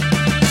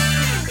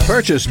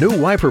Purchase new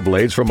wiper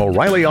blades from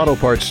O'Reilly Auto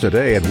Parts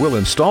today and we'll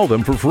install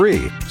them for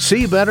free.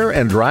 See better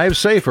and drive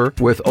safer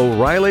with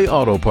O'Reilly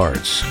Auto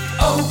Parts.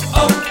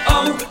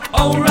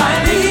 O'Reilly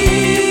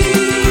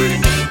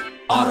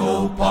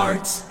Auto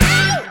Parts.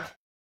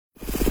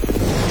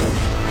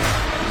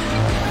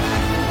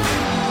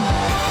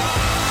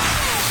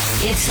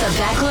 It's the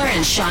Beckler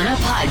and Seanna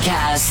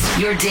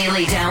podcast, your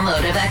daily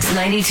download of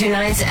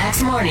X92.9's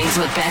X Mornings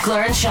with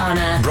Beckler and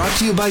Seanna. Brought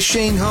to you by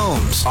Shane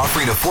Homes,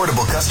 offering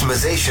affordable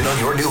customization on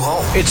your new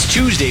home. It's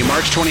Tuesday,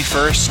 March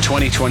 21st,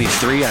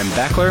 2023. I'm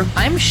Beckler.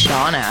 I'm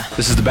Seanna.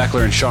 This is the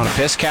Beckler and Seanna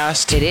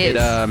Pisscast. It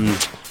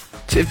is.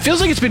 It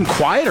feels like it's been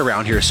quiet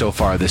around here so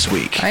far this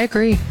week. I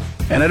agree.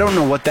 And I don't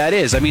know what that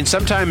is. I mean,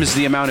 sometimes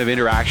the amount of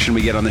interaction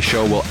we get on the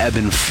show will ebb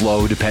and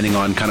flow depending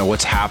on kind of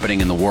what's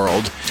happening in the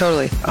world.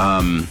 Totally.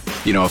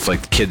 If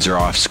like the kids are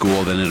off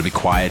school, then it'll be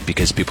quiet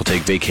because people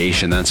take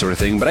vacation, that sort of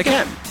thing. But I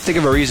can't think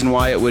of a reason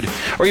why it would.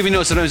 Or even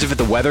sometimes if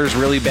the weather's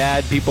really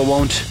bad, people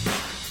won't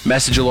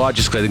message a lot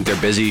just because I think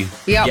they're busy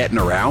getting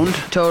around.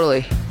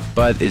 Totally.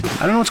 But I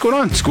don't know what's going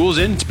on. School's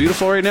in. It's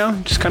beautiful right now.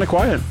 Just kind of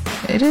quiet.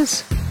 It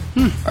is.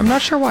 I'm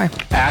not sure why.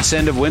 Ass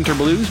end of winter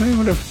blues, maybe,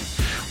 whatever.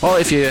 Well,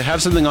 if you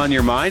have something on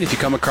your mind, if you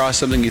come across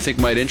something you think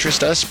might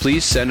interest us,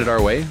 please send it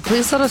our way.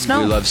 Please let us know.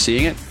 We love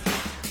seeing it.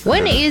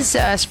 When is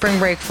spring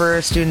break for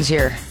students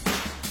here?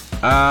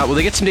 Well,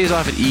 they get some days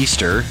off at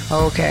Easter.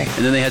 Oh, okay.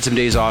 And then they had some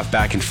days off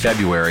back in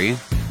February.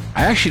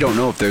 I actually don't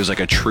know if there's like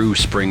a true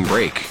spring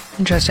break.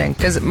 Interesting.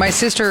 Because my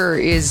sister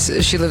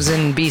she lives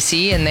in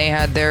BC and they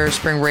had their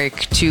spring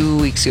break 2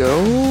 weeks ago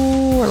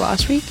or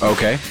last week.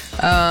 Okay.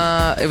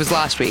 It was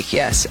last week,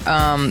 yes.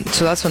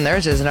 So that's when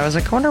theirs is. And I was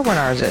like, I wonder when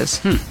ours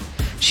is.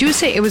 She was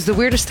saying it was the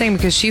weirdest thing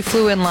because she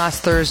flew in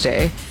last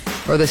Thursday,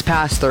 or this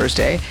past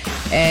Thursday,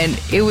 and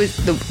it was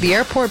the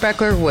airport,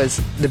 Beckler, was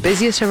the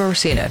busiest I've ever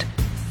seen it.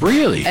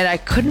 Really? And I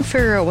couldn't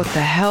figure out what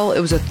the hell. It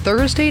was a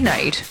Thursday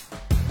night.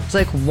 It's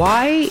like,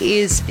 why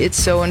is it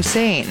so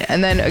insane?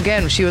 And then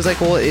again, she was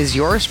like, well, is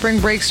your spring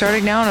break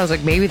starting now? And I was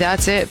like, maybe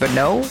that's it, but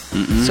no.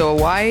 Mm-mm. So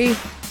why?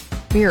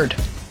 Weird.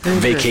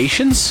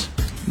 Vacations?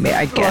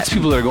 I guess. Lots of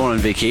people that are going on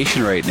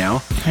vacation right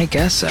now. I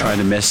guess so. Trying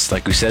to miss,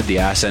 like we said, the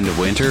ass end of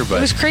winter. But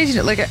it was crazy.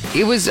 Like,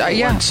 it was,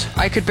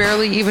 I could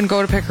barely even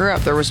go to pick her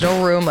up. There was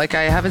no room. Like,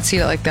 I haven't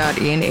seen it like that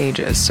in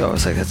ages. So I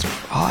was like, that's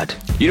odd.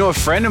 A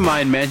friend of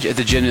mine at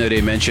the gym the other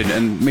day mentioned,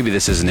 and maybe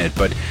this isn't it,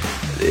 but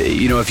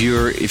if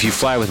you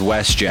fly with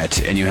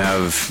WestJet and you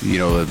have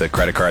the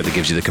credit card that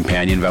gives you the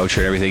companion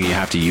voucher and everything, you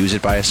have to use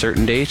it by a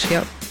certain date.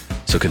 Yep.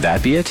 So could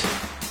that be it?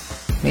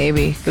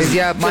 Maybe. Because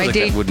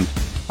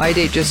my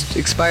date just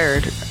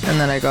expired, and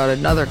then I got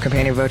another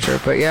companion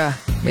voucher. But yeah,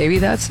 maybe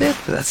that's it.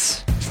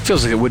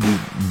 Feels like it wouldn't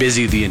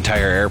busy the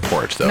entire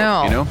airport, though.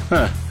 No.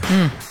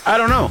 I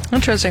don't know.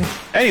 Interesting.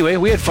 Anyway,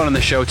 we had fun on the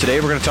show today.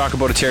 We're going to talk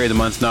about a Terry of the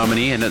Month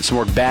nominee and some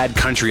more bad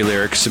country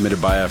lyrics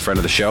submitted by a friend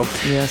of the show.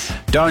 Yes.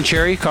 Don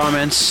Cherry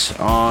comments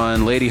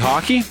on lady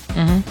hockey.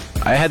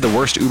 Mm-hmm. I had the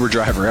worst Uber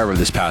driver ever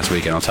this past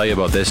weekend. I'll tell you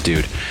about this,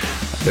 dude.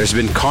 There's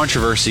been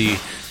controversy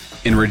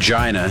in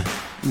Regina.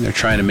 They're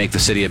trying to make the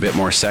city a bit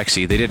more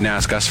sexy. They didn't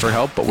ask us for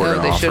help, but we're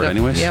going to offer it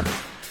anyways. Yep.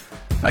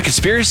 A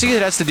conspiracy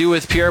that has to do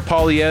with Pierre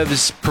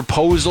Poilievre's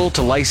proposal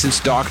to license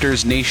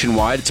doctors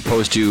nationwide as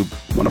opposed to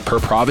on a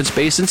per-province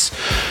basis.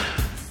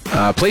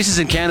 Places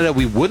in Canada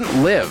we wouldn't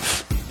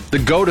live. The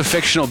go to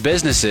fictional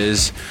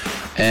businesses.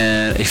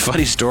 And a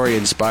funny story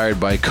inspired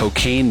by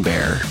Cocaine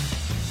Bear.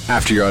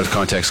 After your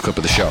out-of-context clip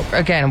of the show.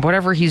 Again,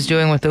 whatever he's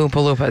doing with the Oompa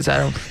Loompas,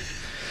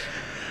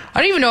 I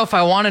don't even know if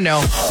I want to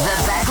know. The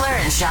Beckler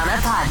and Seanna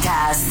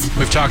podcast.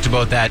 We've talked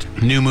about that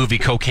new movie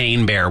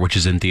Cocaine Bear, which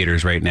is in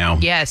theaters right now.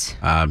 Yes.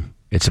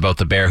 It's about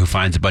the bear who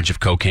finds a bunch of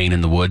cocaine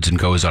in the woods and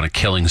goes on a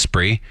killing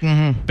spree.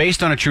 Mm-hmm.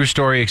 Based on a true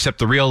story, except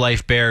the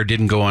real-life bear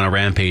didn't go on a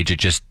rampage. It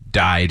just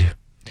died,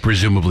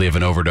 presumably of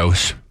an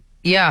overdose.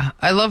 Yeah,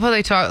 I love how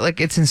they talk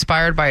like it's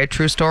inspired by a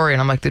true story, and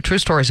I'm like, the true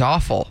story is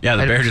awful. Yeah,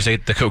 the bear just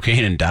ate the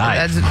cocaine and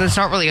died. That's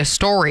not really a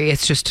story.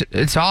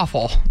 It's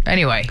awful.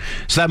 Anyway.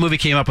 So that movie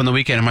came up on the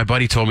weekend, and my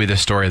buddy told me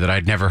this story that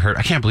I'd never heard.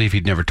 I can't believe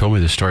he'd never told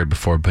me this story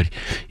before, but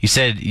he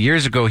said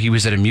years ago he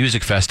was at a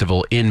music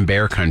festival in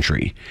bear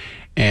country,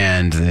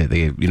 and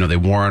they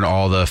warn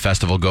all the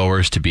festival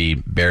goers to be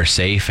bear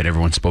safe, and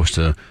everyone's supposed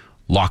to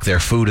lock their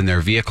food in their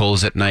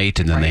vehicles at night,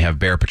 and then they have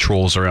bear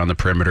patrols around the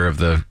perimeter of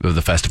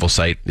the festival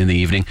site in the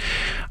evening.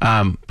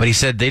 But he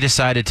said they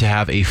decided to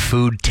have a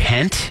food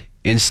tent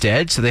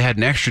instead, so they had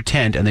an extra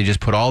tent, and they just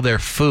put all their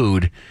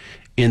food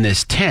in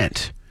this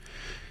tent.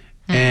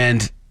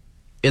 And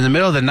in the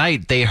middle of the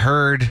night, they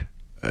heard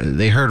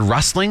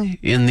rustling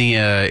in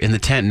the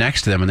tent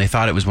next to them, and they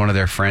thought it was one of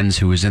their friends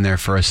who was in there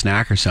for a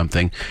snack or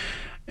something.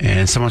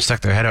 And someone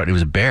stuck their head out, and it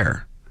was a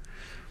bear.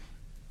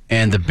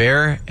 And the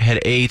bear had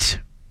ate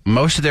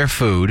most of their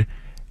food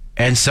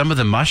and some of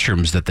the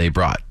mushrooms that they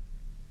brought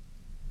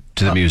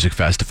to the music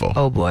festival.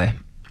 Oh boy!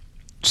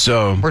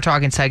 So we're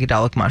talking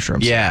psychedelic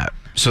mushrooms. Yeah.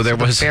 So the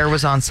bear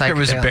was on psychedelic. There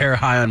was a bear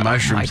high on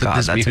mushrooms at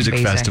this music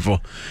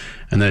festival,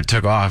 and then it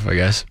took off, I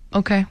guess.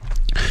 Okay.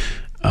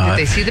 Did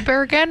they see the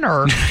bear again,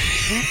 or?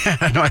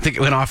 I think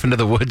it went off into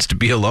the woods to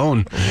be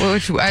alone.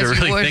 Which, to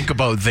really think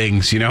about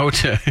things,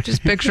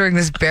 Just picturing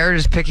this bear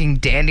just picking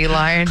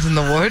dandelions in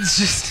the woods,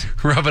 just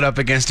rub it up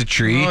against a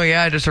tree. Oh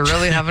yeah, just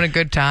really having a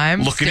good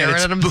time, staring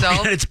at himself.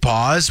 Looking at its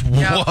paws.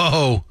 Yeah.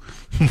 Whoa.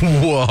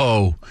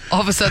 Whoa.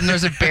 All of a sudden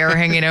there's a bear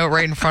hanging out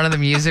right in front of the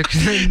music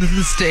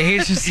the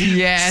stage. Just,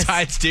 yes.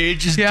 Side stage,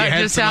 just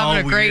just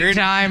having a great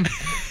time.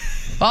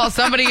 Well,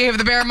 somebody gave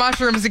the bear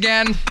mushrooms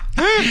again.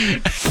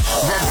 The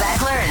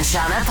Beckler and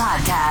Seanna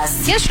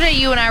podcast. Yesterday,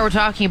 you and I were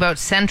talking about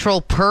Central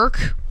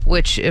Perk,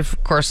 which,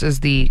 of course, is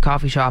the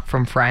coffee shop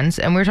from Friends.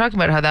 And we were talking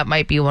about how that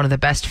might be one of the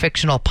best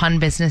fictional pun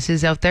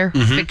businesses out there,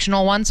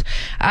 fictional ones.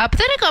 But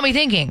then it got me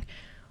thinking,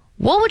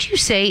 what would you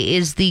say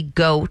is the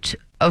GOAT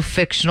of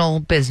fictional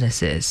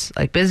businesses?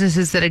 Like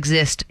businesses that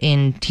exist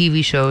in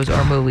TV shows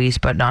or movies,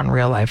 but not in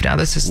real life. Now,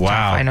 this is tough.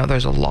 I know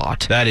there's a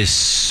lot. That is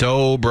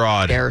so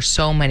broad. There are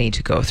so many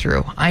to go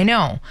through. I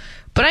know.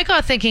 But I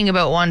got thinking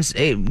about ones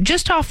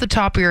just off the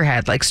top of your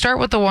head. Like, start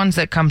with the ones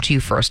that come to you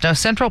first. Now,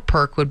 Central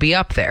Perk would be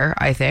up there,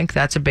 I think.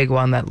 That's a big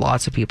one that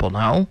lots of people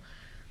know.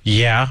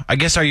 Yeah. I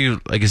guess,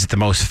 is it the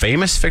most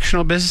famous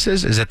fictional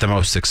businesses? Is it the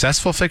most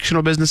successful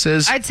fictional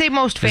businesses? I'd say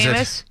most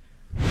famous.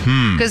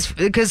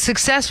 Because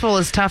successful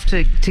is tough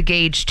to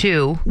gauge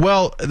too.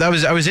 Well, I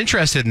was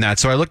interested in that,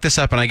 so I looked this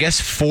up, and I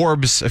guess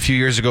Forbes a few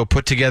years ago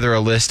put together a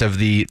list of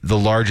the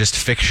largest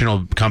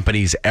fictional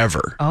companies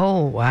ever.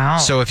 Oh wow!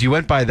 So if you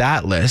went by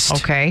that list,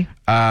 okay,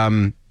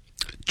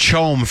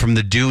 Chom from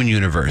the Dune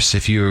universe.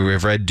 If you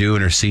have read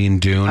Dune or seen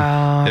Dune,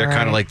 they're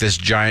kind of like this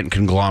giant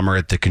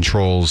conglomerate that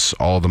controls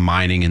all the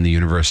mining in the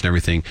universe and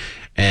everything,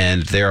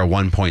 and they're a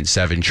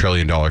 $1.7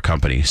 trillion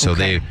company. So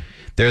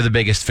they're the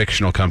biggest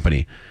fictional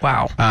company.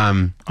 Wow.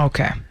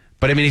 Okay.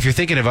 But I mean, if you're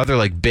thinking of other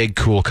like big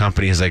cool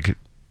companies, like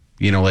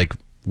like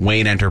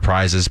Wayne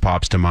Enterprises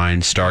pops to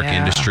mind, Stark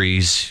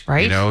Industries,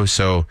 right?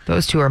 So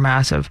those two are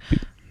massive.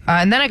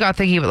 And then I got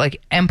thinking about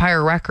like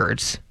Empire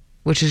Records,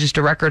 which is just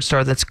a record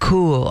store that's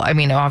cool. I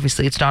mean,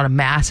 obviously it's not a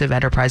massive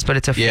enterprise, but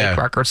it's a fake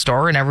record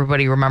store, and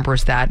everybody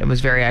remembers that. It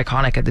was very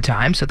iconic at the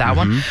time. So that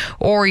one.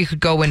 Or you could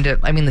go into,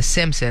 The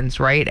Simpsons,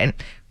 right? And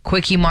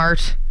Quickie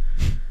Mart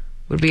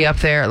would be up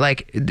there.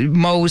 Like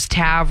Moe's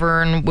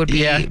Tavern would be.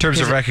 Yeah, in terms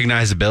of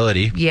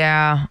recognizability.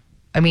 Yeah.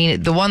 I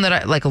mean, the one that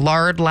I like,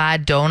 Lard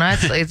Lad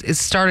Donuts, it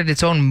started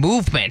its own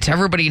movement.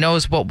 Everybody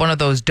knows what one of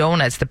those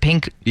donuts, the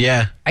pink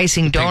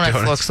icing donuts,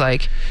 looks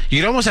like.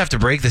 You'd almost have to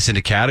break this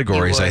into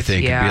categories, I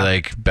think. It'd be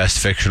like best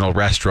fictional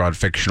restaurant,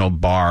 fictional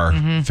bar,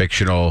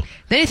 fictional.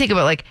 Then you think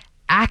about like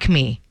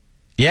Acme.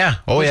 Yeah.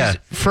 Oh, yeah.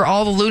 For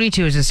all the Looney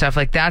Tunes and stuff,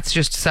 like that's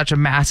just such a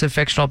massive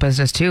fictional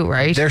business too,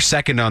 right? They're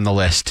second on the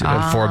list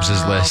of Forbes'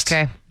 list.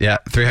 Okay. Yeah,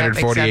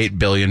 $348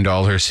 billion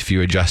if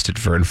you adjusted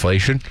for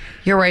inflation.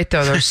 You're right,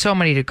 though. There's so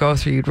many to go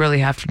through. You'd really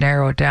have to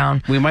narrow it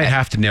down. We might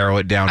have to narrow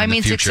it down.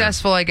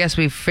 Successful, I guess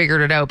we've figured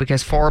it out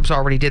because Forbes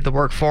already did the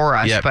work for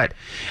us. Yep. But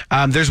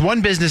there's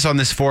one business on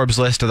this Forbes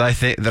list that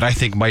I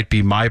think might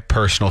be my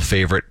personal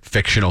favorite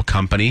fictional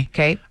company.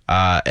 Okay.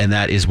 And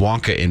that is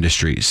Wonka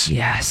Industries.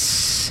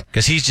 Yes.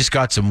 Because he's just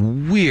got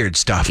some weird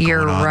stuff going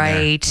on. You're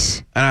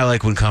right. And I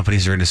like when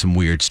companies are into some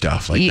weird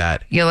stuff like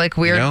that. You like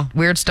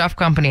weird stuff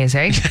companies,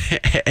 eh?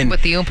 And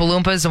with the Oompa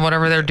Loompas and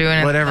whatever they're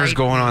doing. Whatever's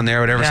going on there,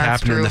 whatever's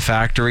happening in the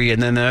factory.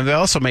 And then they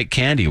also make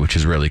candy, which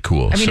is really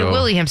cool. I mean,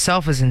 Willie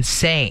himself is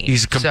insane.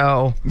 He's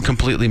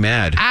completely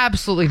mad.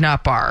 Absolutely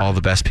not bar. All the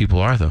best people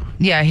are, though.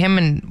 Yeah, him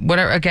and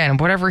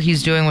whatever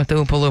he's doing with the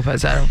Oompa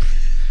Loompas,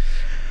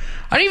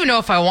 I don't even know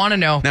if I want to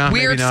know. No,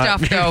 weird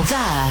stuff, though. The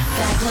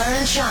Beckler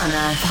and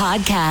Seanna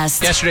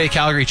podcast. Yesterday,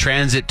 Calgary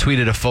Transit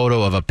tweeted a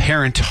photo of a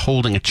parent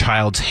holding a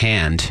child's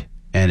hand,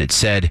 and it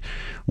said,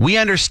 "We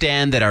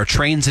understand that our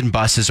trains and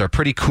buses are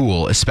pretty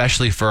cool,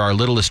 especially for our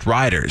littlest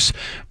riders.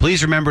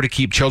 Please remember to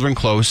keep children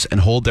close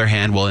and hold their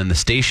hand while in the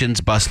stations,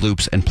 bus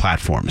loops, and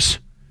platforms."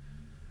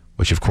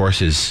 Which, of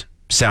course, is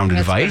sound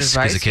advice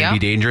because it can be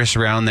dangerous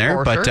around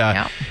there. But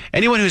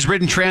anyone who's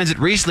ridden transit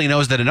recently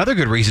knows that another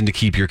good reason to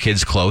keep your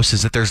kids close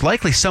is that there's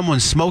likely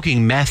someone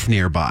smoking meth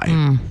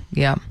nearby.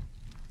 Yeah.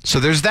 So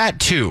there's that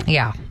too.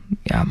 Yeah.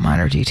 Yeah.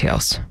 Minor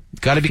details.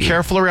 Got to be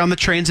careful around the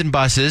trains and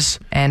buses.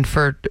 And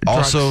for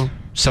drugs. Also,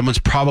 someone's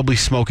probably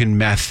smoking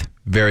meth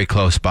very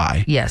close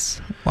by. Yes.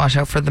 Watch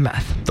out for the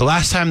meth. The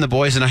last time the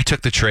boys and I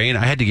took the train,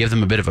 I had to give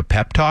them a bit of a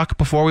pep talk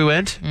before we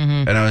went.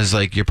 And I was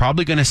like, you're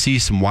probably going to see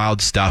some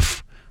wild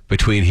stuff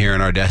between here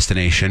and our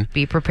destination.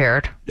 Be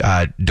prepared.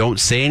 Don't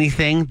say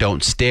anything.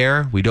 Don't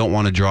stare. We don't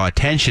want to draw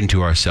attention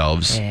to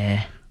ourselves.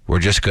 We're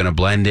just going to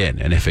blend in.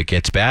 And if it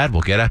gets bad,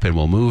 we'll get up and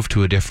we'll move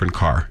to a different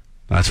car.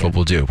 That's what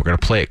we'll do. We're going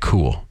to play it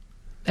cool.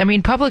 I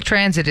mean, public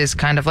transit is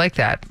kind of like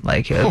that.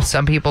 Like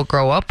some people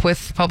grow up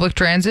with public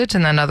transit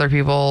and then other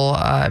people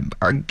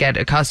get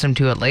accustomed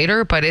to it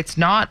later, but it's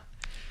not.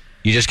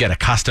 You just get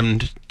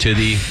accustomed to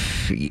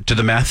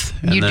the meth?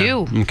 You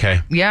do. Okay.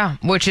 Yeah,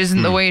 which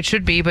isn't the way it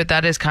should be, but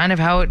that is kind of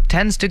how it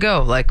tends to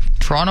go. Like,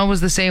 Toronto was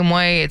the same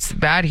way. It's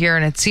bad here,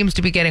 and it seems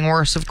to be getting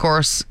worse, of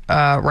course,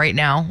 right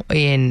now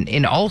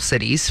in all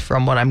cities,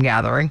 from what I'm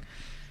gathering.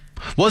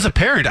 Well, as a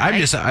parent,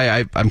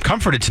 I'm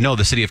comforted to know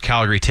the city of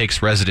Calgary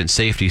takes resident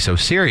safety so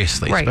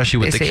seriously, especially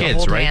with the kids,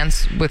 hold right?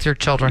 hands with your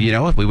children. You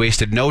know, we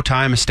wasted no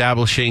time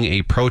establishing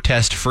a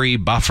protest-free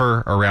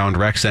buffer around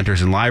rec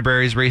centers and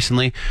libraries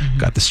recently.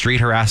 Got the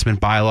street harassment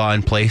bylaw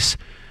in place.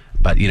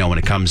 But, you know, when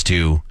it comes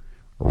to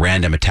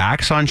random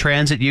attacks on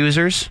transit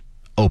users,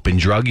 open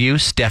drug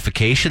use,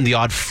 defecation, the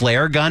odd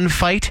flare gun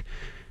fight,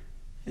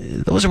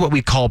 those are what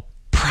we call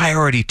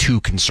priority 2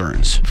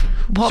 concerns.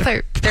 Well,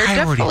 they're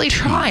definitely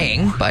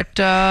trying, but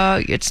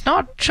it's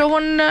not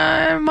showing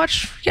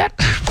much yet.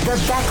 The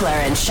Beckler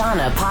and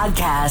Seanna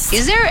podcast.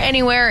 Is there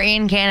anywhere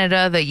in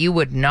Canada that you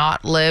would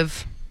not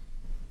live,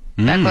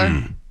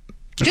 Beckler?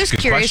 Just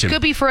curious. Question.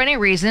 Could be for any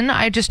reason.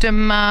 I just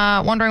am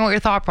wondering what your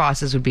thought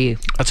process would be.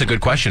 That's a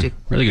good question.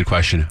 Really good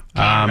question.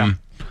 I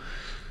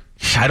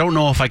don't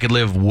know if I could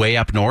live way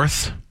up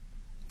north.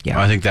 Yeah,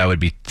 I think that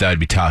would be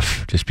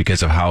tough, just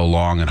because of how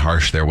long and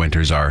harsh their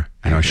winters are,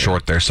 and how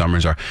short their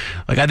summers are.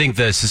 Like, I think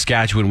the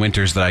Saskatchewan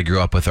winters that I grew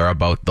up with are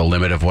about the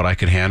limit of what I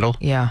could handle.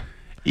 Yeah.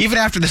 Even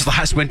after this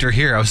last winter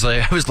here, I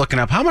was looking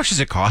up, how much does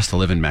it cost to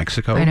live in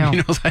Mexico? I know.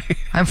 You know,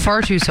 I'm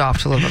far too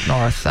soft to live up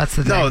north. That's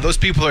the thing. No, those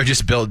people are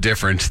just built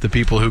different. The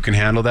people who can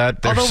handle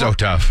that, they're so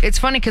tough. It's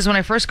funny because when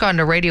I first got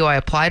into radio, I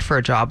applied for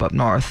a job up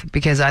north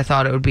because I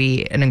thought it would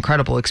be an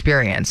incredible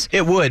experience.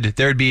 It would.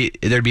 There'd be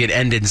an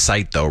end in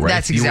sight, though, right?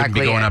 That's exactly You wouldn't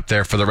be going up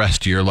there for the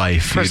rest of your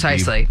life.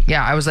 Precisely.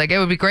 Yeah, I was like, it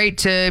would be great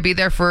to be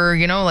there for,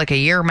 like a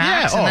year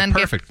max, and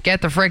then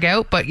get the frig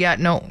out. But yeah,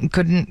 no,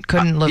 couldn't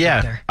live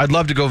up there. I'd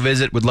love to go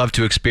visit. Would love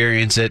to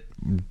experience it.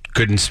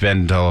 Couldn't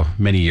spend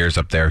many years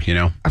up there, you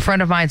know. A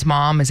friend of mine's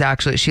mom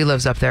she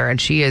lives up there,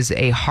 and she is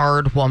a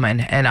hard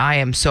woman, and I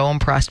am so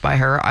impressed by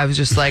her. I was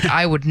just like,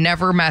 I would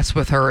never mess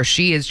with her.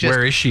 She is just...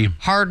 Where is she?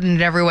 Hardened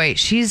in every way.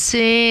 She's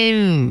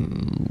somewhere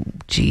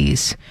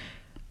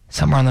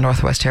in the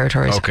Northwest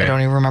Territories. Okay. I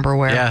don't even remember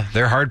where. Yeah,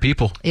 they're hard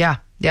people. Yeah.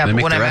 Yeah, they but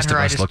make when the I met rest her,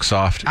 of us look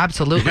soft.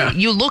 Absolutely. Yeah.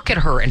 You look at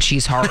her and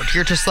she's hard.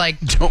 You're just like,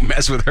 don't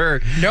mess with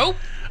her. Nope.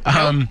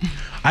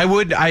 I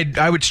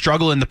would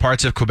struggle in the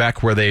parts of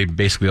Quebec where they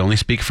basically only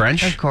speak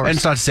French. Of course. And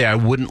it's not to say I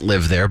wouldn't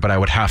live there, but I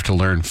would have to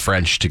learn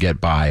French to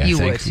get by, I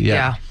think. Would.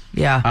 Yeah.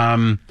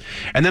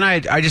 And then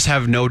I just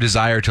have no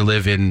desire to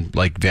live in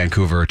like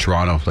Vancouver or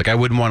Toronto. Like, I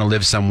wouldn't want to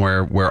live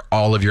somewhere where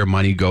all of your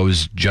money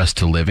goes just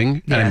to living.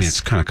 Yes. And I mean,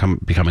 it's kind of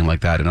becoming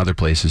like that in other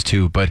places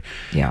too. But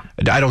yeah,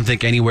 I don't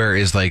think anywhere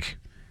is like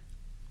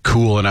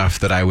cool enough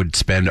that I would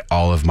spend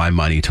all of my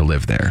money to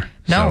live there.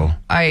 No,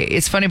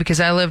 it's funny because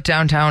I lived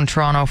downtown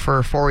Toronto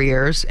for 4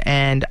 years,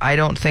 and I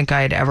don't think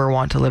I'd ever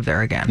want to live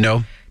there again.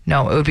 No,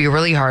 it would be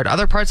really hard.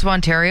 Other parts of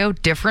Ontario,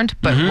 different,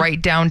 but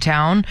right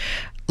downtown,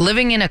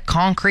 living in a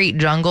concrete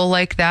jungle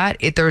like that,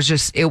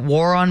 it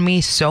wore on me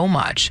so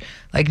much.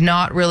 Like,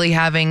 not really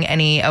having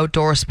any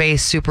outdoor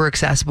space super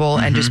accessible,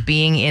 and just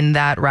being in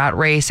that rat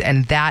race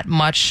and that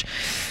much.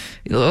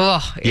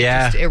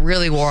 It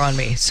really wore on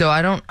me. So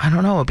I don't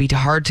know. It'd be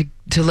hard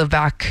to live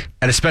back.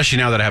 And especially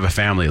now that I have a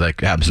family,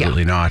 like,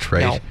 absolutely not,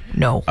 right?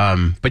 No.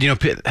 But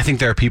I think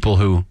there are people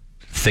who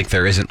think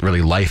there isn't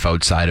really life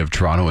outside of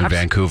Toronto and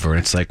Vancouver, and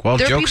it's like, well,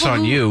 joke's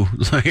on you.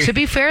 To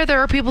be fair, there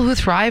are people who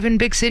thrive in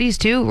big cities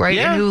too, right?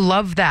 Yeah. And who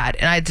love that,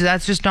 and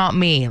that's just not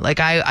me.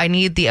 Like, I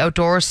need the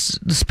outdoor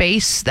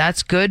space.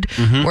 That's good.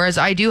 Whereas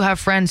I do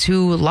have friends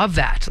who love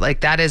that.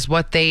 Like, that is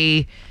what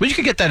they... Well, you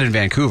could get that in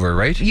Vancouver,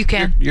 right? You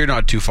can. You're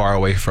not too far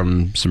away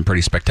from some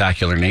pretty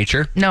spectacular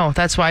nature. No,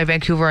 that's why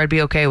Vancouver I'd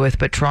be okay with,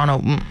 but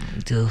Toronto...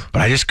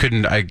 But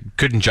I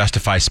couldn't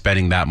justify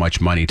spending that much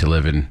money to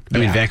live in. I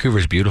mean,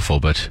 Vancouver's beautiful,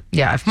 but...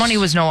 Yeah, if money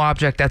was no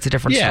object, that's a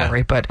different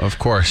story. But of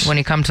course, when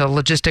you come to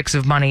logistics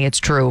of money, it's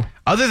true.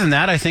 Other than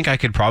that, I think I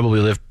could probably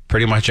live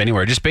pretty much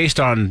anywhere, just based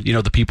on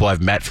the people I've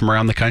met from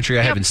around the country.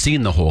 I haven't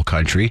seen the whole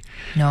country,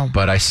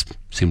 but I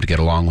seem to get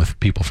along with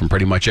people from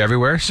pretty much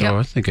everywhere, so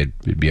I think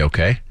it'd be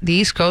okay. The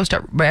East Coast,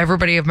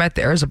 everybody I've met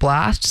there is a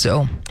blast.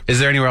 So,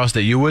 is there anywhere else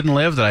that you wouldn't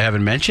live that I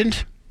haven't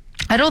mentioned?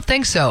 I don't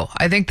think so.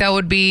 I think that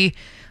would be...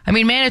 I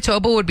mean,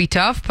 Manitoba would be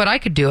tough, but I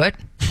could do it.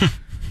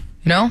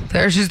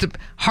 There's just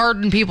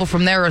hardened people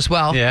from there as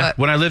well. Yeah. But,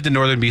 when I lived in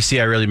northern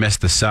BC, I really missed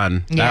the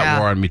sun. Yeah. That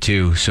wore on me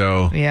too.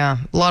 So yeah,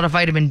 a lot of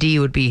vitamin D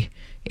would be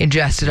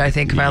ingested, I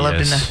think, if I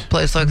lived in a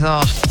place like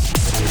that.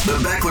 The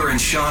Beckler and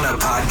Seanna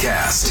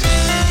podcast.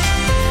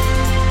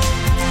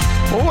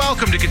 Well,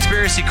 welcome to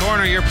Conspiracy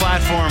Corner, your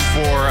platform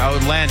for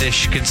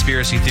outlandish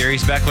conspiracy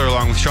theories. Beckler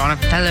along with Seanna.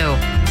 Hello.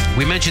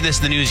 We mentioned this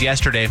in the news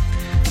yesterday.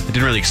 I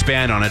didn't really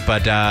expand on it,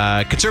 but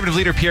Conservative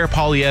leader Pierre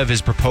Poilievre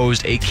has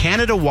proposed a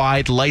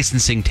Canada-wide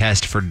licensing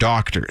test for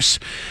doctors.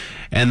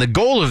 And the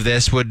goal of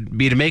this would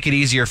be to make it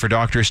easier for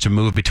doctors to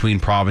move between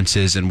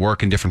provinces and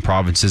work in different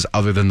provinces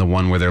other than the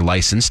one where they're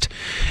licensed.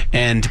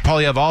 And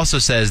Poilievre also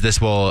says this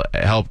will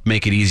help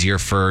make it easier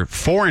for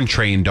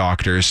foreign-trained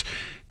doctors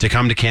to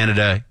come to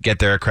Canada, get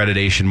their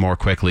accreditation more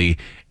quickly,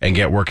 and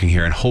get working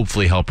here, and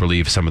hopefully help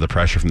relieve some of the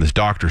pressure from this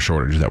doctor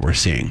shortage that we're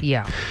seeing.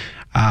 Yeah.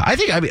 I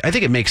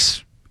think it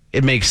makes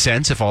it makes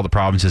sense if all the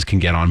provinces can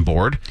get on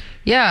board.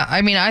 Yeah,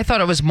 I mean, I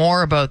thought it was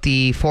more about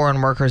the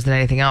foreign workers than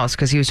anything else,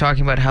 because he was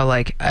talking about how,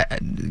 like,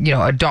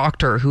 a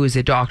doctor who is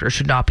a doctor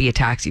should not be a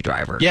taxi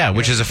driver. Yeah,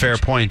 which is a fair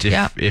point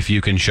if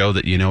you can show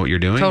that you know what you're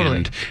doing. Totally.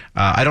 And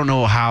I don't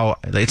know how,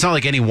 it's not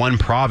like any one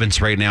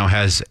province right now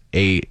has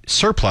a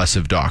surplus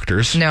of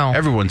doctors. No.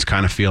 Everyone's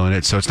kind of feeling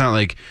it, so it's not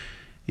like,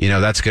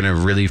 that's going to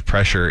relieve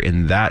pressure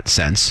in that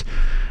sense.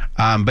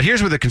 But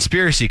here's where the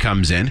conspiracy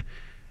comes in.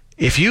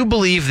 If you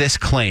believe this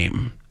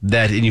claim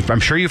that, and I'm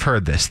sure you've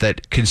heard this,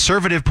 that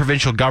conservative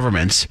provincial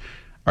governments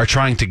are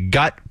trying to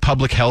gut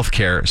public health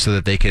care so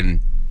that they can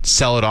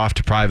sell it off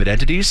to private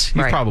entities.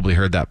 You've probably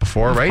heard that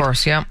before, right? Of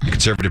course, yeah.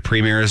 Conservative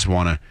premiers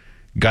want to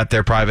gut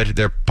their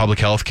public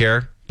health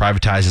care,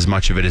 privatize as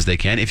much of it as they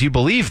can. If you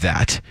believe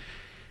that,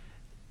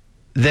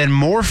 then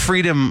more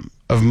freedom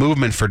of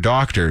movement for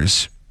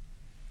doctors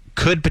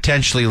could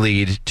potentially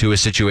lead to a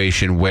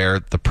situation where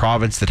the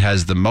province that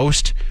has the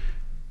most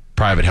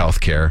private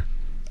health care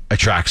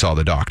attracts all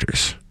the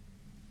doctors.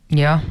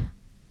 Yeah,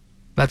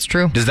 that's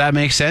true. Does that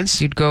make sense?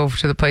 You'd go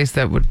to the place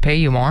that would pay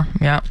you more.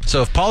 Yeah.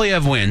 So if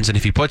Poilievre wins, and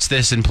if he puts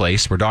this in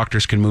place where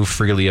doctors can move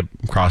freely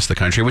across the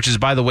country, which is,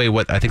 by the way,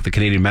 what I think the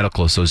Canadian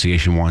Medical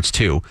Association wants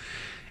too,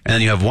 and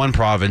then you have one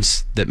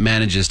province that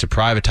manages to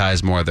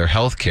privatize more of their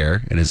health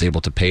care and is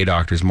able to pay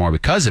doctors more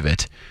because of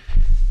it,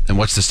 then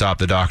what's to stop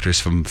the doctors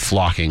from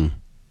flocking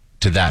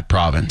to that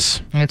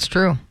province? It's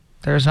true.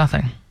 There's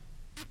nothing.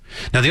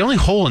 Now, the only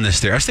hole in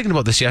this theory, I was thinking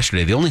about this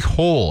yesterday, the only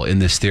hole in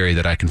this theory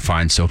that I can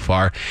find so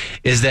far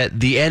is that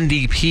the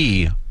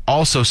NDP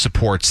also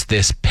supports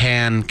this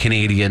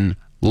pan-Canadian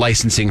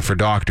licensing for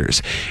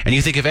doctors. And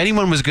you think if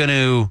anyone was going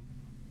to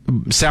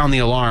sound the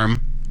alarm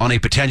on a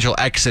potential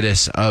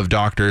exodus of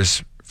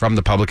doctors from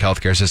the public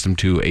healthcare system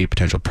to a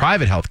potential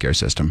private healthcare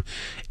system,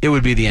 it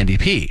would be the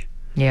NDP.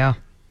 Yeah.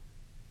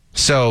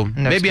 So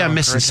maybe I'm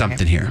missing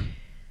something here.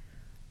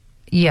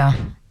 Yeah.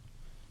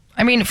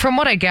 I mean, from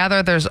what I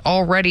gather, there's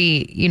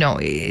already,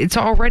 it's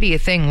already a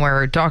thing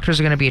where doctors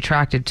are going to be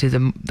attracted to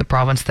the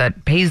province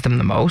that pays them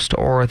the most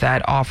or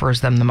that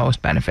offers them the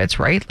most benefits,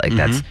 right? Like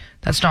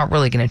that's not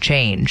really going to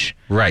change.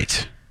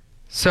 Right.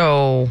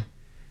 So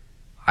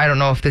I don't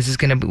know if this is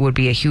would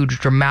be a huge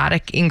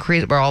dramatic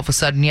increase where all of a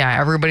sudden,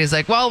 everybody's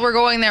like, well, we're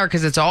going there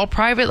because it's all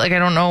private. Like, I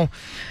don't know.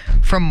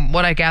 From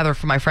what I gather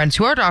from my friends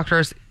who are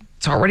doctors,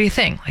 it's already a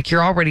thing. Like,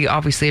 you're already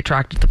obviously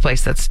attracted to the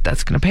place that's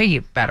going to pay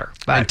you better.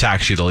 But and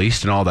tax you the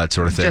least and all that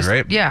sort of thing,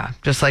 right? Yeah,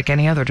 just like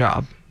any other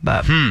job.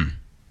 But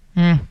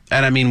And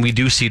I mean, we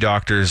do see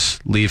doctors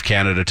leave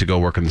Canada to go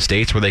work in the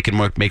States where they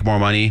can make more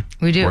money.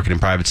 We do. Working in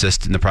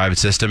the private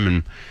system.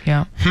 And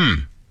yeah.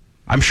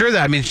 I'm sure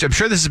this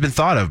has been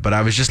thought of, but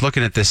I was just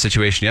looking at this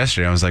situation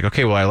yesterday. I was like,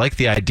 okay, well, I like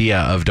the idea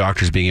of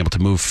doctors being able to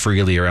move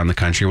freely around the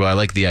country. Well, I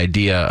like the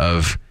idea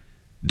of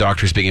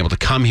doctors being able to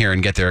come here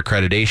and get their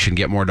accreditation,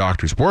 get more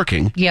doctors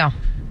working. Yeah.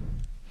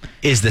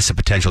 Is this a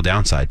potential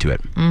downside to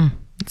it?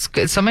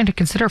 It's something to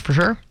consider for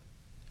sure.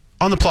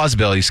 On the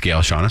plausibility scale,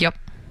 Shauna. Yep.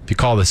 If you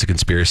call this a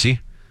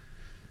conspiracy,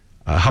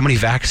 how many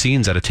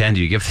vaccines out of 10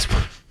 do you give this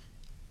one?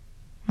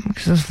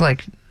 It's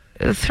like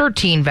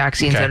 13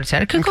 vaccines out of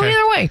 10. It could go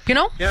either way,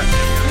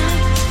 Yeah.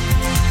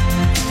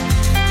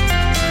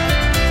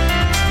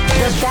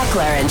 The Beckler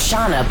and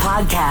Seanna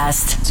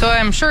podcast. So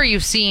I'm sure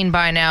you've seen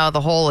by now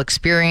the whole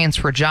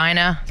Experience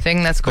Regina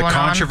thing that's going on. The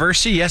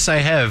controversy? Yes, I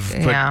have.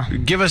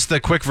 But give us the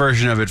quick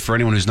version of it for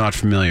anyone who's not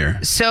familiar.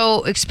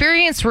 So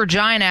Experience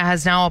Regina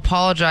has now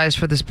apologized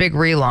for this big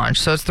relaunch.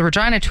 So it's the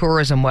Regina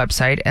tourism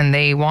website, and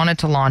they wanted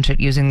to launch it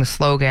using the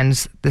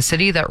slogans, "The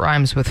city that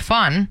rhymes with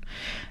fun,"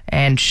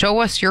 and "Show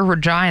us your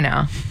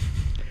Regina."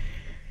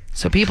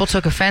 So people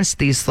took offense to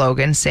these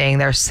slogans, saying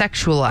they're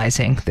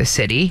sexualizing the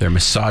city. They're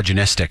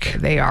misogynistic.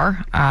 They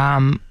are.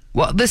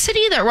 Well, the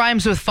city that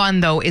rhymes with fun,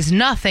 though, is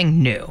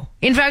nothing new.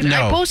 In fact,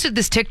 I posted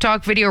this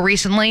TikTok video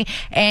recently,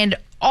 and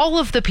all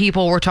of the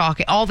people were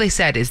talking, all they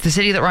said is the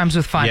city that rhymes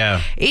with fun.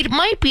 Yeah. It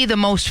might be the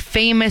most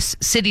famous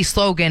city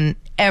slogan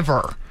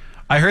ever.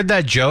 I heard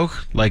that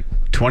joke like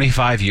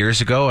 25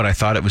 years ago, and I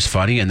thought it was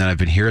funny, and then I've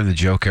been hearing the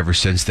joke ever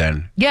since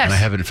then. Yes. And I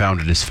haven't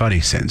found it as funny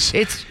since.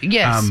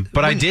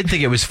 But I did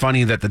think it was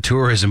funny that the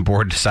tourism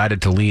board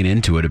decided to lean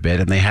into it a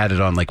bit, and they had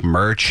it on like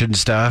merch and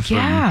stuff.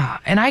 Yeah,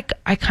 and I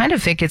kind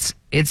of think it's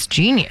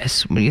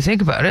genius when you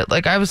think about it.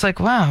 Like, I was like,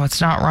 wow, it's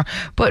not wrong.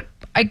 But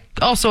I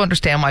also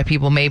understand why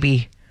people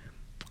maybe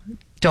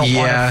don't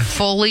want to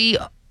fully...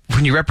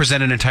 When you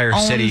represent an entire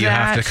city, you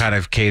have to kind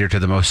of cater to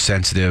the most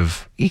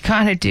sensitive. You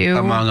kind of do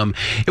among them.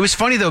 It was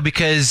funny though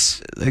because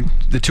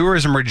the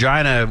Tourism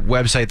Regina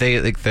website,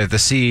 the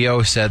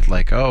CEO said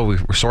like, "Oh,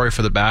 we're sorry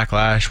for the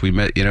backlash. We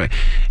met,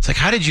 It's like,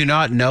 how did you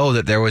not know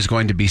that there was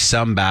going to be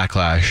some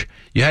backlash?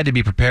 You had to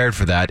be prepared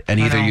for that, and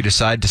either you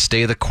decide to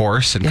stay the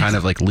course and kind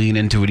of like lean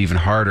into it even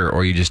harder,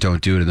 or you just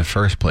don't do it in the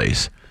first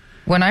place."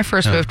 When I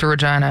first moved to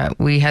Regina,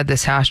 we had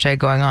this hashtag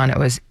going on. It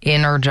was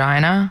in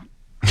Regina,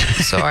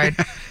 so I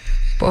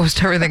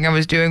post everything I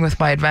was doing with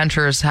my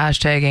adventures,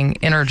 hashtagging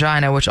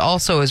Innergina, which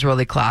also is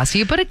really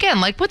classy. But again,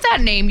 like with that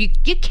name, you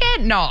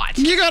can't not.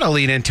 You got to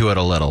lean into it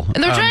a little.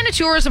 And the Regina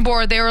Tourism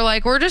Board, they were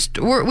like, we were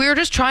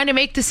just trying to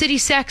make the city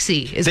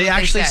sexy. They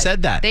actually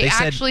said that. They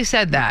actually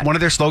said that. One of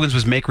their slogans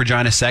was "Make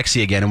Regina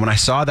Sexy Again." And when I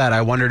saw that,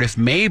 I wondered if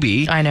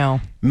maybe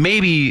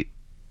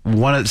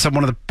one of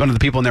the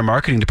people in their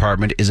marketing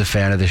department is a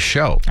fan of this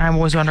show. I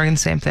was wondering the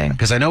same thing.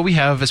 Because I know we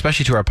have,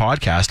 especially to our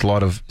podcast, a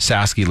lot of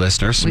Sasky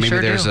listeners. So maybe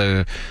sure there's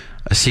do.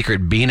 a secret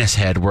Venus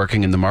head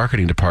working in the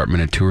marketing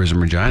department at Tourism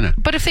Regina.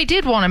 But if they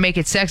did want to make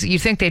it sexy,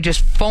 you'd think they'd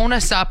just phone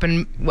us up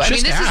and...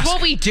 this is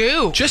what we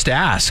do. Just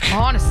ask.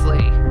 Honestly.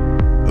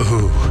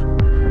 Ooh,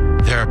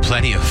 there are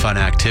plenty of fun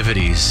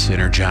activities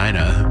in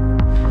Regina.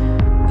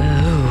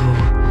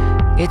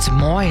 Ooh, it's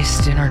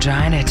moist in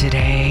Regina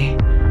today.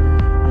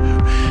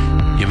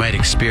 You might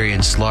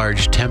experience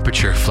large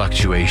temperature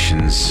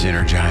fluctuations in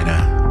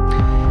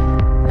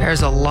Regina.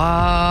 There's a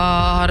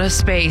lot of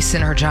space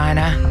in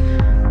Regina.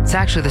 It's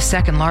actually the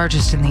second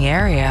largest in the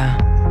area.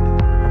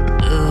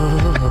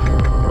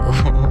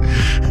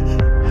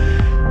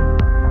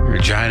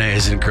 Regina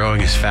isn't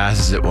growing as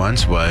fast as it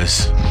once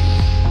was.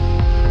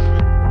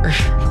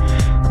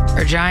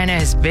 Regina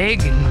is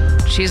big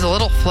and she's a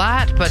little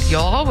flat, but you'll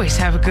always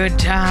have a good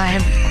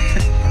time.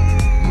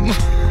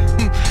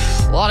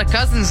 A lot of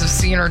cousins have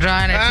seen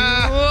Regina too.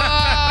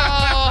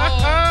 Whoa!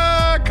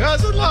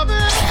 Cousin love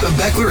it. The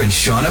Beckler and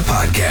Seanna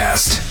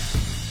podcast.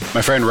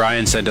 My friend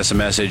Ryan sent us a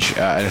message,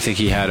 and I think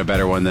he had a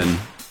better one than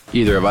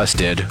either of us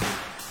did.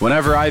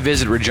 Whenever I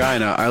visit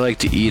Regina, I like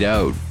to eat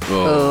out.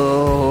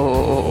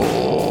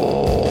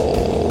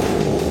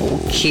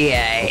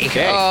 Okay.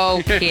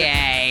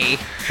 Okay.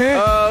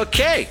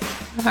 Okay.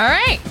 All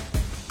right.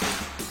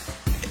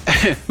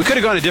 We could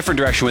have gone a different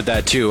direction with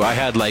that, too. I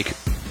had,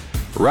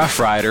 Rough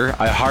Rider,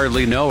 I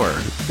hardly know her.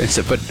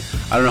 But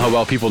I don't know how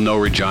well people know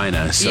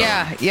Regina. So.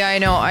 Yeah, I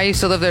know. I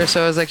used to live there,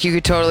 so I was like, you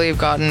could totally have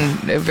gotten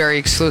very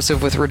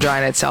exclusive with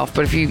Regina itself.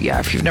 But if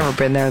you've never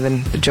been there,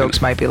 then the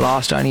jokes might be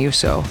lost on you.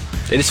 So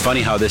it is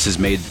funny how this has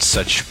made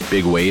such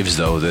big waves,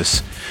 though.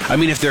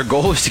 If their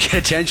goal is to get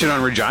attention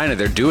on Regina,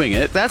 they're doing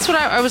it. That's what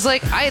I was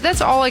like.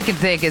 That's all I can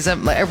think is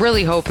I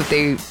really hope that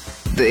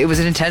it was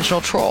an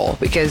intentional troll,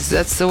 because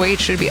that's the way it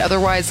should be.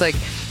 Otherwise,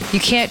 you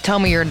can't tell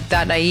me you're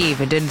that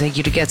naive and didn't think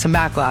you'd get some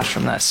backlash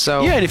from this.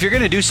 So yeah, and if you're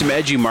going to do some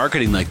edgy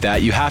marketing like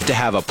that, you have to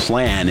have a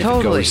plan if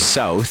it goes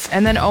south.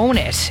 And then own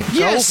it.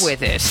 Yes. Go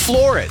with it.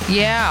 Floor it.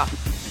 Yeah.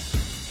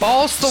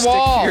 Balls to the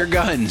wall. Stick to your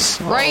guns.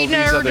 Right in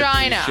her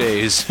vagina.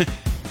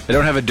 They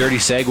don't have a dirty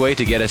segue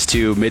to get us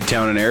to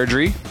Midtown and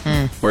Airdrie,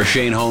 where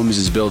Shane Homes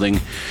is building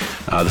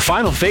the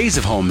final phase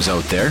of homes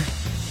out there.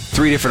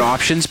 3 different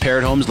options: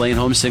 paired homes, lane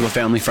homes,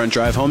 single-family front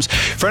drive homes.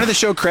 Friend of the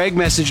show, Craig,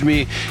 messaged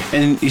me,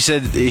 and he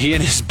said he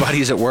and his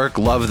buddies at work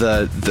love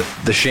the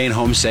Shane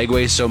Homes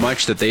segues so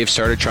much that they've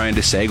started trying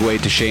to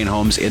segue to Shane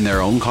Homes in their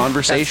own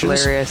conversations.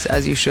 That's hilarious,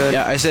 as you should.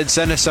 Yeah, I said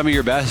send us some of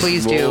your best.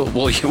 Please do.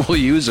 We'll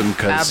use them,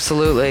 because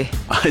absolutely,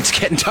 it's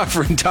getting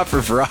tougher and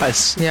tougher for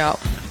us. Yeah.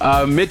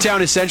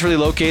 Midtown is centrally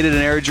located in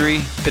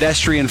Airdrie,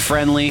 pedestrian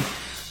friendly.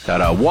 Got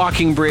a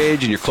walking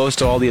bridge, and you're close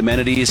to all the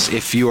amenities.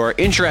 If you are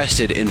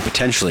interested in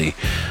potentially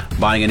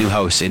buying a new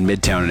house in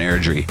Midtown and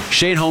Airdrie,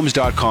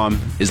 ShaneHomes.com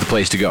is the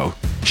place to go.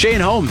 Shane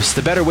Homes,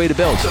 the better way to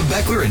build. The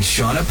Beckler and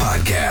Seanna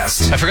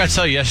podcast. I forgot to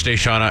tell you yesterday,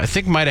 Shauna, I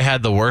think might have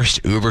had the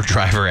worst Uber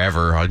driver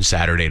ever on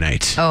Saturday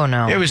night. Oh,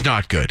 no. It was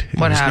not good.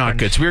 What happened? Not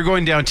good. So we were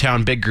going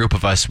downtown, big group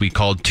of us. We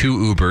called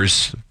 2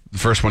 Ubers. The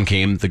first one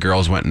came, the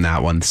girls went in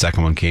that one. The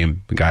second one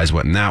came, the guys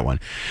went in that one.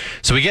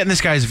 So we get in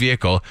this guy's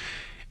vehicle,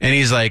 and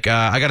he's like,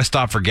 I got to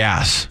stop for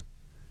gas. And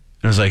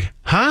I was like,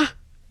 huh?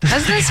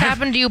 Hasn't this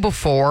happened to you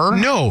before?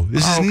 No,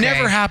 this has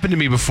never happened to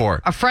me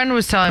before. A friend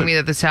was telling me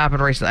that this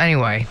happened recently.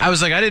 Anyway. I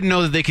was like, I didn't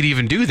know that they could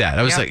even do that.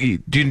 I was like,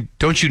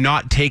 don't you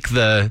not take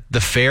the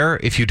fare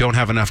if you don't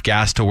have enough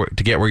gas to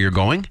get where you're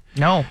going?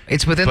 No,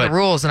 it's within the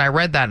rules, and I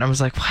read that, and I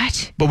was like,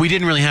 what? But we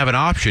didn't really have an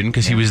option,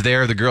 because he was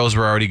there, the girls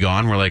were already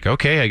gone. We're like,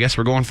 okay, I guess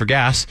we're going for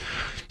gas.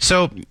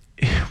 So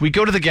we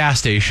go to the gas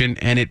station,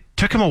 and it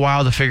took him a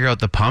while to figure out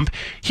the pump.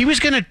 He was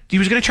gonna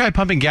try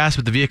pumping gas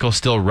with the vehicle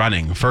still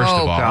running, first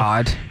of all. Oh,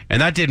 God.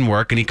 And that didn't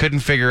work, and he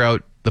couldn't figure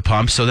out the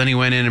pump. So then he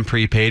went in and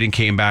prepaid and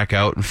came back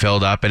out and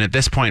filled up. And at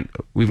this point,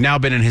 we've now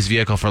been in his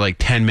vehicle for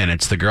 10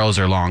 minutes. The girls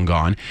are long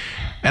gone.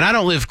 And I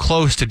don't live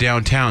close to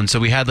downtown, so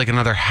we had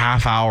another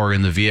half hour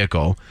in the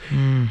vehicle.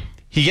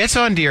 He gets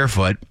on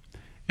Deerfoot,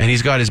 and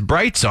he's got his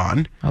brights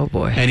on. Oh,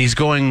 boy. And he's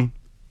going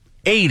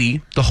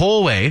 80 the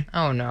whole way.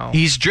 Oh, no.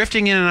 He's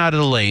drifting in and out of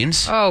the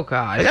lanes. Oh,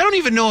 God. I don't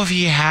even know if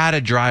he had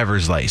a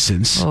driver's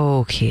license.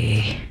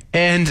 Okay.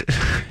 And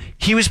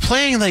he was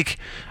playing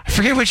I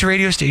forget which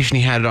radio station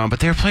he had it on, but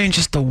they were playing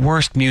just the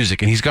worst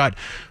music. And he's got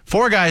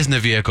 4 guys in the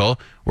vehicle.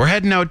 We're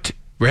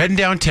heading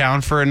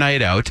downtown for a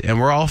night out, and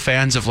we're all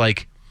fans of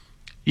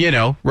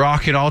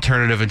rock and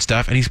alternative and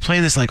stuff. And he's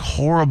playing this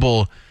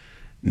horrible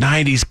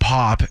 90s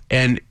pop.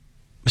 And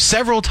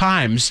several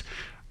times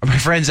my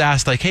friends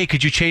asked, like, hey,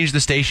 could you change the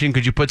station?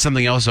 Could you put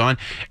something else on?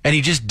 And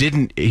he just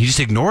didn't. He just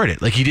ignored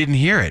it. Like, he didn't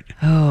hear it.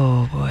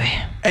 Oh, boy.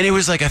 And it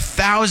was like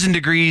 1,000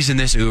 degrees in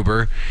this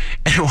Uber.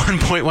 And at one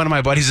point, one of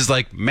my buddies is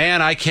like,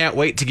 man, I can't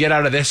wait to get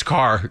out of this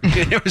car.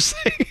 And it was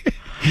like,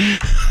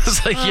 I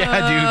was like, yeah,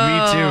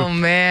 dude, me too. Oh,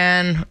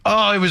 man.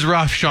 Oh, it was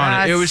rough, Sean.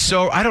 That's- It was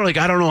so, I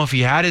don't know if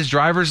he had his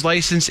driver's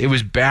license. It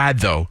was bad,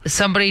 though.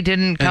 Somebody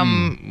didn't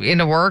come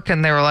into work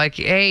and they were like,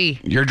 hey,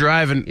 You're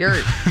driving.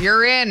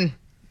 you're in.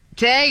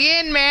 Tag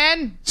in,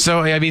 man. So,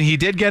 I mean, he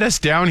did get us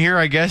down here,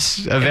 I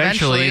guess,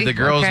 eventually. The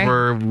girls okay.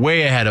 were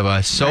way ahead of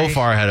us, so Right.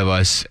 far ahead of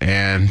us.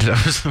 And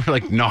I was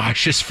like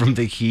nauseous from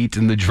the heat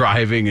and the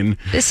driving. And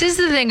This is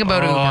the thing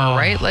about Uber,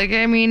 right? Like,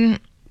 I mean,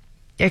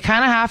 you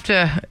kind of have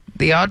to,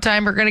 the odd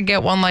time you're going to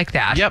get one like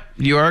that. yep,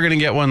 you are going to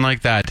get one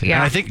like that. Yeah.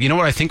 And I think, you know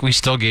what? I think we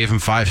still gave him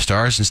 5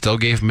 stars and still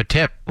gave him a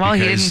tip. Well,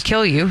 he because- didn't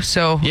kill you,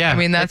 so, Yeah, I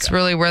mean, that's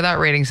really where that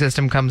rating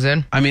system comes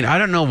in. I mean, I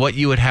don't know what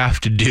you would have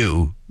to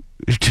do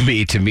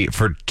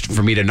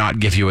for me to not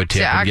give you a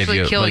tip To and give actually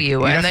you, kill like,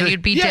 you, and then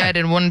you'd be dead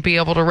and wouldn't be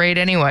able to rate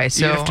anyway.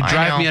 So you'd have to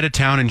drive me out of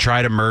town and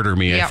try to murder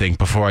me, I Yep. think,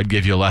 before I'd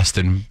give you less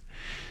than.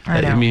 I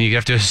know. I mean, you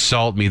have to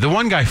assault me. The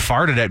one guy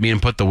farted at me and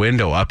put the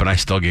window up, and I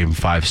still gave him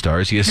 5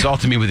 stars. He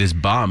assaulted me with his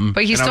bum,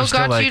 But he and I still was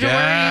got like, you to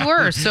where you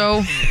were,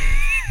 so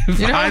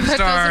you know, 5 that stars.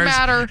 doesn't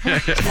matter.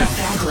 The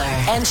Beckler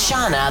and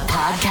Seanna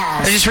podcast. I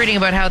was just reading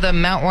about how the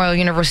Mount Royal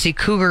University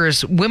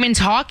Cougars women's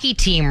hockey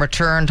team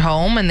returned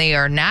home, and they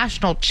are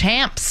national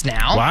champs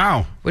now.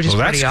 Wow, Which is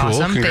well, pretty that's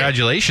cool. awesome.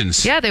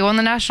 Congratulations. Yeah, they won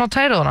the national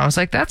title, and I was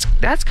like, that's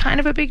kind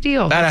of a big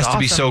deal. That That's has to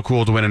be awesome. so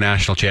cool to win a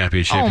national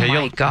championship. Oh Hey, my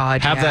you'll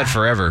God, have yeah. that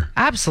forever.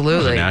 I was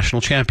Absolutely. a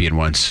national champion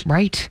once.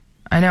 Right.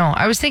 I know.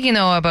 I was thinking,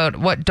 though, about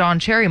what Don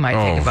Cherry might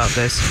think Oh. about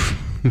this.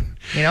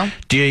 You know?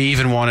 Do you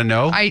even want to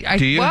know?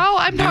 Do you? Well,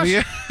 I'm Do not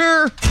you?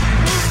 sure.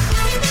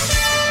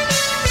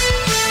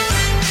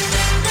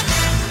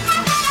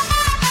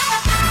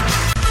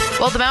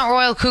 Well, the Mount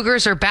Royal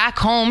Cougars are back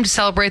home to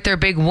celebrate their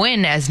big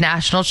win as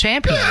national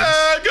champions.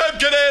 Good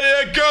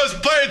Canadian girls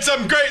playing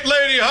some great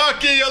lady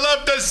hockey. You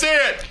love to see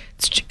it.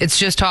 It's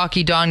just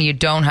hockey, Don. You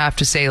don't have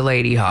to say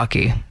lady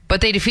hockey. But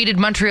they defeated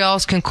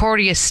Montreal's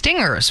Concordia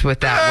Stingers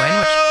with that win.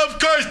 Which,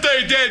 Of course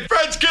they did.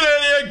 French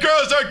Canadian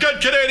girls are good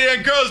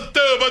Canadian girls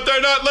too, but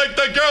they're not like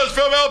the girls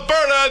from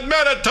Alberta and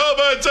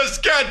Manitoba and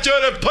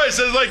Saskatchewan and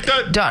places like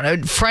that.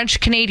 Don,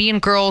 French Canadian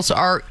girls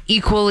are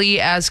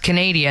equally as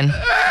Canadian.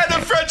 And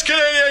the French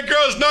Canadian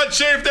girls not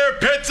shave their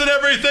pits and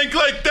everything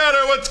like that,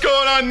 or what's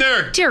going on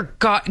there? Dear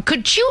God,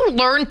 could you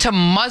learn to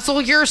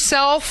muzzle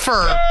yourself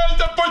or...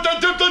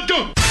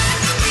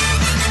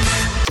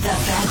 The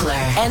Beckler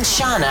and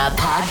Seanna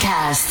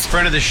podcast.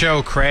 Friend of the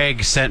show,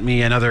 Craig, sent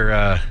me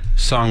another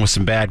song with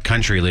some bad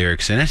country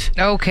lyrics in it.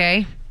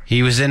 Okay.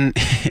 He was in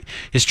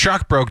his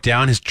truck broke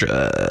down, and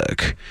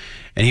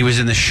he was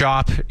in the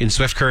shop in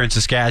Swift Current,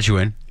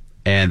 Saskatchewan,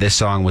 and this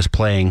song was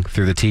playing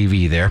through the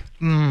TV there.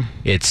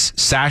 It's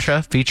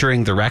Sasha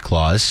featuring the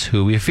Reclaws,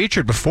 who we have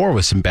featured before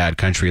with some bad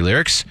country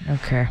lyrics,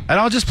 Okay. and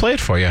I'll just play it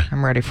for you.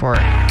 I'm ready for it.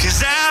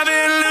 Cause I've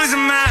been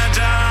losing my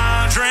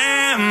Dodge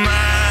Ram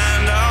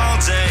mind all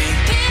day.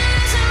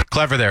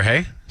 Clever there,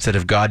 hey? Instead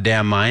of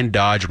goddamn mind,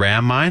 Dodge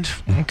Ram mind.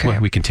 Okay.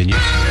 Well, we continue. They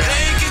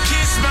could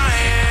kiss my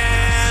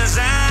ass,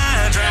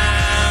 I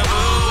drive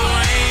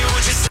away.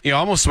 What you say? He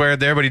almost sweared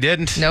there, but he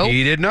didn't. Nope.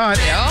 He did not.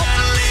 Nope.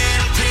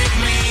 Little pick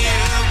me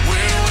up.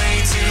 We're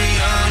way too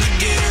young to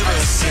give a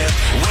sip.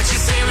 What you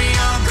say we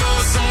all go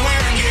somewhere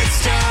and get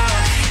stuck?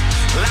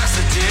 Life's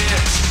a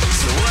ditch,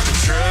 so what the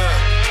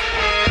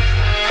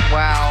truck?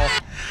 Wow.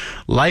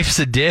 Life's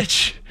a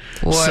ditch.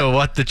 What? So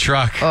what the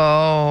truck?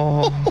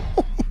 Oh.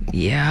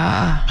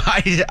 Yeah.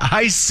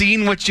 I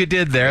seen what you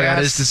did there. That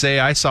Yes. is to say,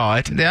 I saw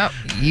it. Yep.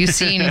 You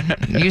seen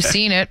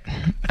it.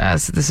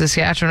 As the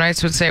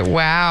Saskatchewanites would say,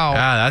 wow.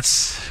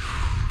 That's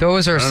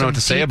Those are don't know some what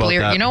to say deep about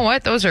that. You know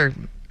what? Those are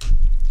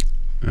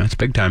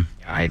big time.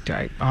 I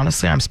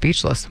honestly I'm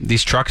speechless.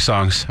 These truck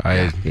songs,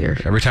 they're-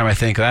 every time I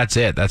think that's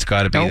it, that's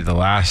got to be Nope. the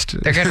last.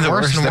 They're getting the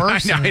worse and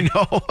worse. I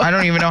know. I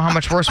don't even know how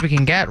much worse we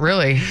can get,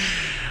 really.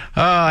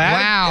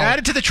 Wow. Add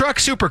it to the truck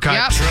supercut.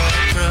 Yep.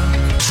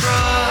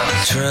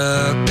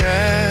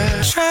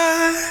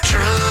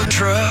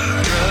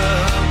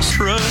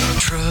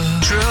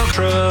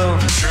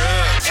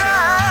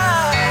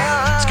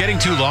 It's getting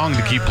too long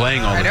to keep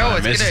playing all the I know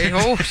time. it's isn't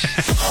gonna. it? Oh. The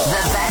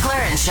Beckler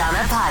and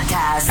Seanna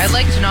podcast. I'd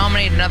like to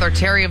nominate another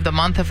Terry of the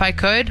Month if I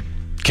could.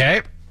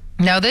 Okay.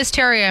 Now, this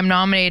Terry I'm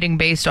nominating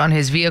based on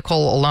his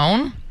vehicle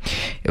alone.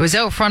 It was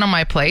out front of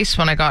my place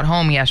when I got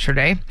home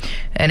yesterday,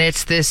 and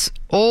it's this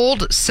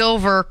old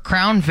silver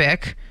Crown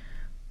Vic,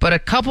 but a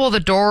couple of the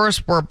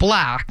doors were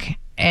black,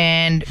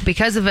 and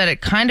because of it,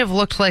 it kind of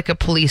looked like a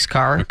police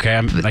car. Okay,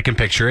 I can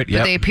picture it. But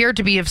Yep. they appeared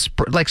to be of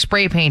like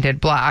spray painted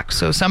black,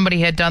 so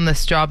somebody had done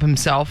this job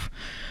himself.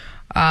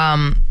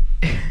 Along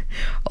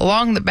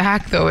the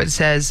back, though, it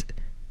says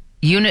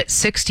Unit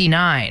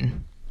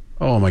 69.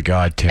 Oh my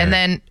God, Terry. And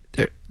then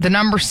the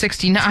number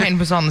 69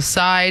 was on the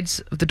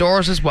sides of the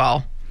doors as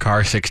well.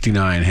 Car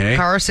 69, hey?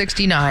 Car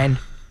 69.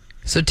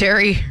 So,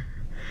 Terry,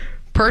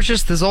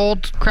 purchased this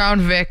old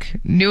Crown Vic,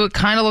 knew it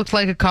kind of looked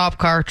like a cop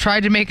car,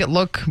 tried to make it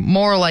look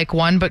more like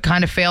one, but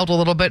kind of failed a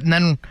little bit, and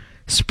then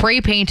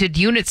spray painted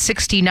Unit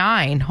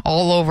 69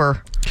 all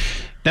over.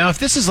 Now, if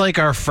this is like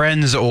our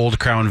friend's old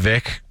Crown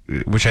Vic,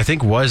 which I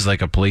think was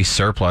like a police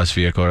surplus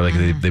vehicle, or like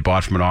they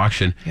bought from an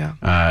auction,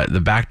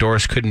 the back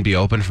doors couldn't be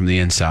opened from the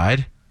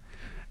inside.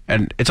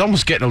 And it's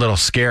almost getting a little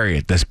scary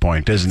at this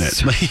point, isn't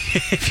it? Like,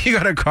 if you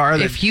got a car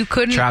that if you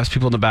couldn't traps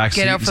people in the back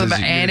seat get out from the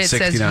back, and it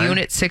says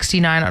Unit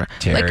 69 on it.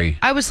 Terry. Like,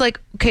 I was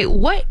like, okay,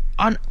 what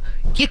on?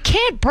 You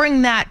can't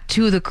bring that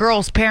to the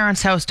girl's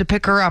parents' house to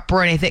pick her up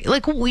or anything.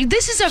 Like,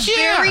 this is a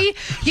very...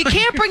 You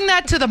can't bring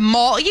that to the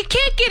mall. You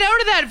can't get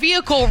out of that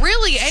vehicle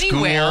really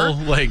anywhere.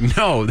 School? Like,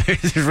 no,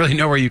 there's really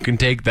nowhere you can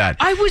take that.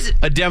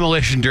 A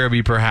demolition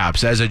derby,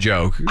 perhaps, as a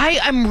joke.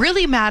 I'm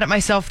really mad at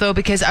myself, though,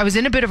 because I was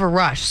in a bit of a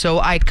rush. So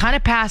I kind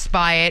of passed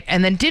by it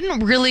and then didn't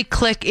really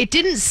click. It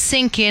didn't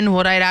sink in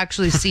what I'd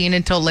actually seen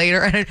until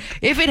later. And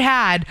if it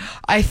had,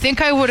 I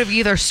think I would have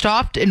either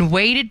stopped and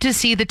waited to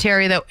see the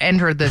Terry that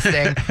entered this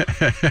thing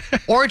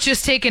or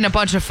just taken a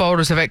bunch of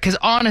photos of it. Because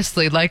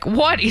honestly, like,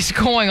 what is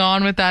going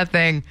on with that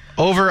thing?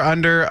 Over,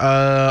 under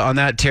on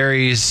that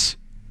Terry's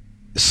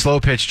slow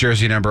pitch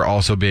jersey number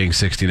also being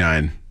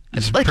 69.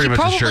 It's like, pretty he much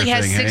a probably sure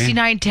has thing,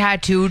 69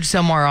 tattooed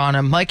somewhere on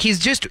him. Like,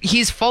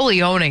 he's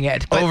fully owning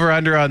it. But over,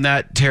 under on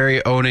that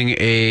Terry owning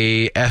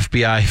a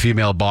FBI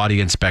female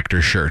body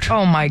inspector shirt.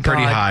 Oh my God.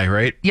 Pretty high,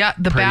 right? Yeah,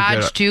 the Pretty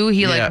badge good. too.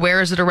 He like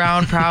wears it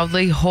around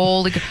proudly.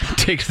 Holy.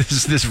 Takes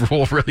this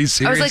role really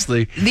seriously. I was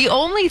like, the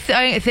only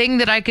thing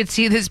that I could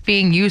see this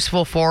being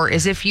useful for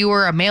is if you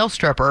were a male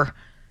stripper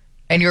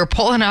and you're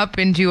pulling up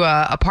into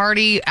a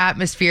party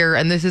atmosphere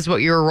and this is what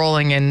you're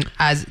rolling in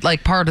as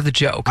like part of the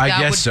joke. I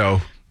guess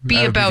so.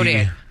 Be about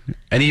it.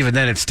 And even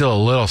then, it's still a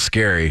little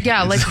scary.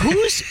 Yeah, like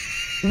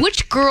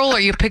which girl are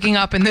you picking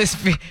up in this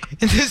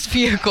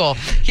vehicle?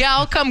 Yeah,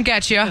 I'll come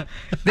get you.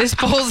 This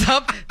pulls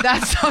up.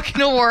 That's not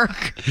gonna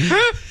work.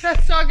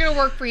 That's not gonna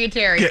work for you,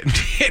 Terry.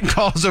 Getting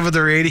calls over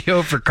the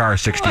radio for car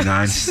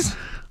 69.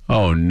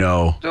 Oh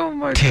no. Oh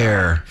my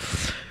Tear.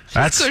 God.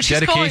 That's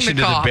dedication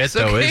to the bit,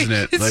 though, isn't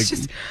it? Like,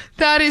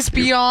 that is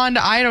beyond.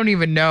 I don't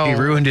even know. He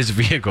ruined his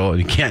vehicle,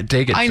 and he can't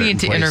take it. I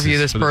need to interview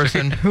this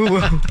person. Who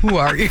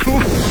are you?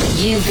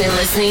 You've been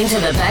listening to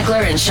the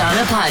Beckler and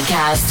Seanna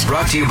podcast.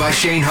 Brought to you by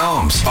Shane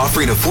Homes,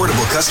 offering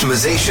affordable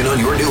customization on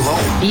your new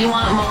home. You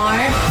want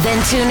more?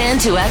 Then tune in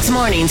to X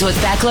Mornings with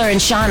Beckler and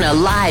Seanna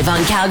live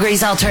on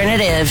Calgary's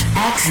Alternative,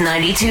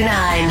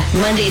 X929,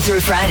 Monday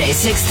through Friday,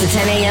 6 to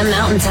 10 a.m.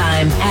 Mountain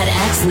Time at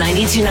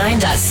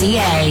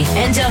x929.ca.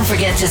 And don't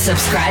forget to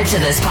subscribe to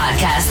this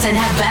podcast and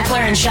have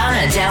Beckler and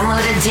Seanna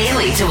downloaded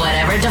daily to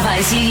whatever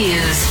device you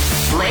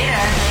use. Later.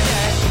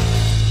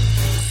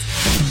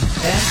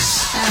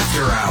 X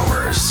After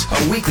Hours,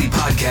 a weekly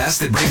podcast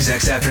that brings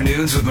X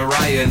Afternoons with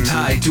Mariah and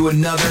Ty to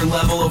another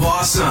level of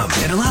awesome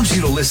and allows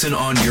you to listen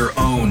on your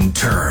own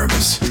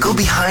terms. Go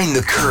behind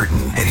the curtain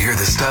and hear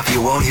the stuff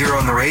you won't hear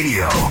on the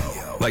radio.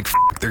 Like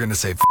they're gonna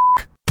say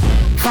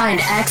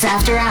Find X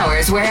After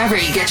Hours wherever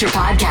you get your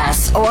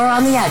podcasts or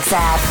on the X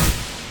app.